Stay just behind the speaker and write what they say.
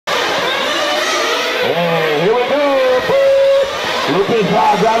Hey, here we go. Loop is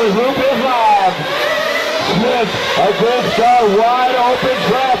live, drivers, loop is live. Smith, a good start, wide open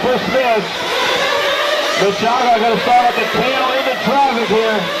track for Smith. Mishaga going to start at the tail end of traffic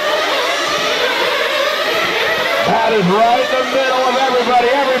here. That is right in the middle of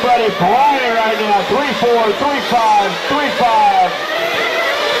everybody. Everybody flying right now. 3-4, 3-5, 3-5.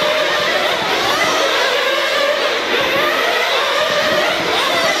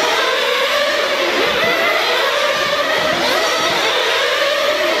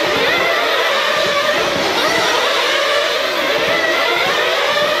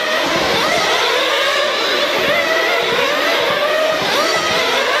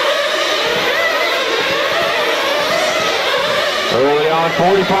 Early on,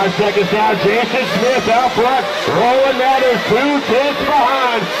 45 seconds down, Jason Smith out front. Roland Matters 2/10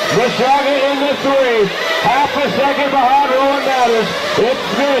 behind. Mishaga in the 3. Half a second behind Roland Matters. It's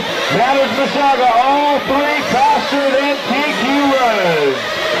Smith, Matters, Mishaga, all 3 faster than TQ was.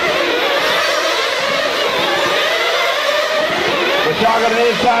 Mishaga to the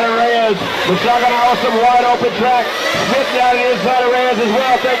inside of Reyes. Mishaga now some wide open track. Smith down to the inside of Reyes as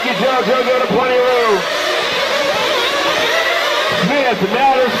well. Thank you, Joe. Joe, go to plenty of room. Smith,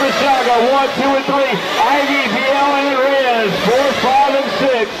 Matters, Mishaga, 1, 2, and 3. Ivy, VL, and Reyes, 4, 5, and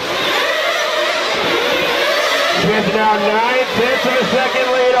 6. Smith now 9/10 of a second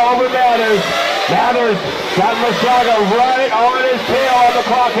lead over Matters. Matters got Mishaga right on his tail on the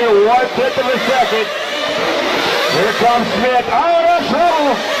clock here, 1/10 of a second. Here comes Smith. Oh, no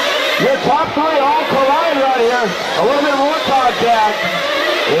trouble. Your top 3 all collide right here. A little bit more contact.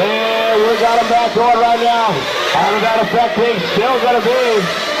 Yeah, we got him back going right now. How did that affect things? Still going to be.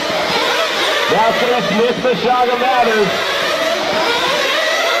 Now three Smith, Mishaga, Matters.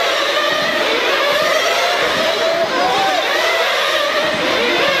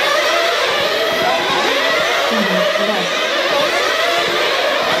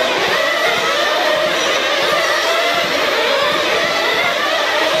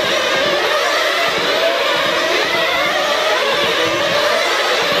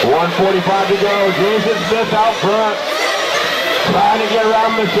 .145 to go. Jason Smith out front. Trying to get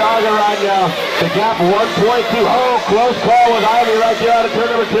around Mishaga right now. The gap 1.2. Oh, close call with Ivy right there out of turn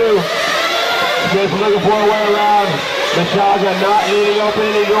number 2. Smith looking for a way around. Mishaga not leaving open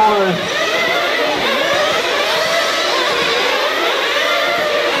any doors.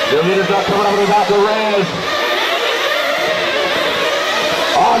 The leader's not coming up with the back of Reyes.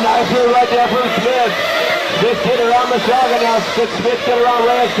 Oh, nice move right there from Smith. Smith getting around Mishaga now. Smith getting around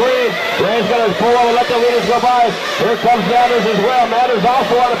Reyes clean. Reyes going to pull over and let the leaders go by. Here comes Matters as well. Matters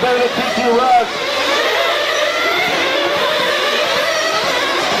also on a better than TQ run.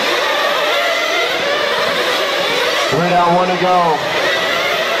 3 down, 1 to go.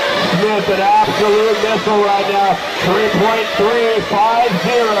 Smith, an absolute missile right now.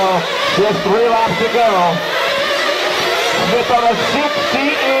 3.350. Just 3 laps to go. Smith on a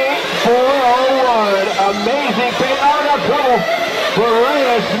 68.401. Amazing pace. Oh, no trouble for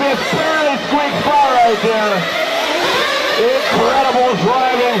Reyes. Smith barely squeaks by right there. Incredible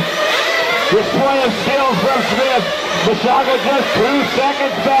driving. Display of skills from Smith. Mishaga just 2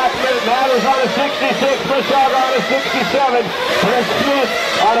 seconds back. Matters on a 66. Mishaga on a 67. And Smith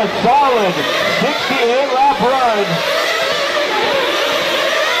on a solid 68 lap run.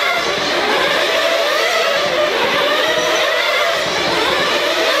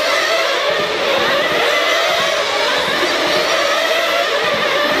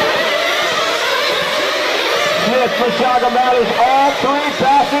 Mishaga, Matters, all 3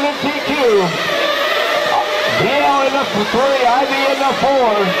 faster than TQ. DL in the 3, Ivy in the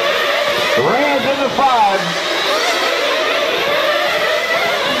 4, Reyes in the 5.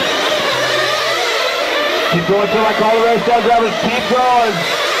 Keep going till I call the race down, drivers. Keep going.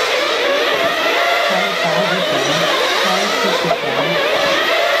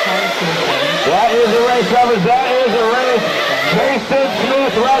 That is a race, drivers. That is a race. Jason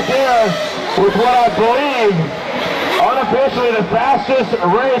Smith right there with what I believe unofficially the fastest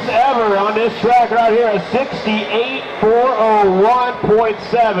race ever on this track right here, a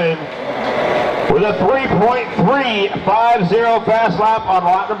 68.401.7 with a 3.350 fast lap on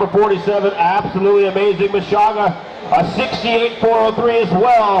lap number 47. Absolutely amazing. Mishaga, a 68.403 as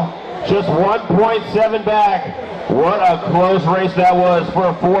well, just 1.7 back. What a close race that was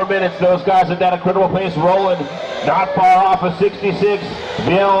for 4 minutes. Those guys at that incredible pace. Roland not far off a 66.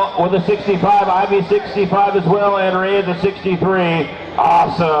 Bill with a 65. Ivy 65 as well. And Reyes a 63.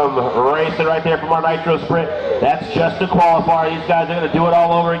 Awesome racing right there from our Nitro Sprint. That's just a qualifier. These guys are going to do it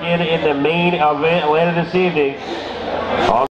all over again in the main event later this evening.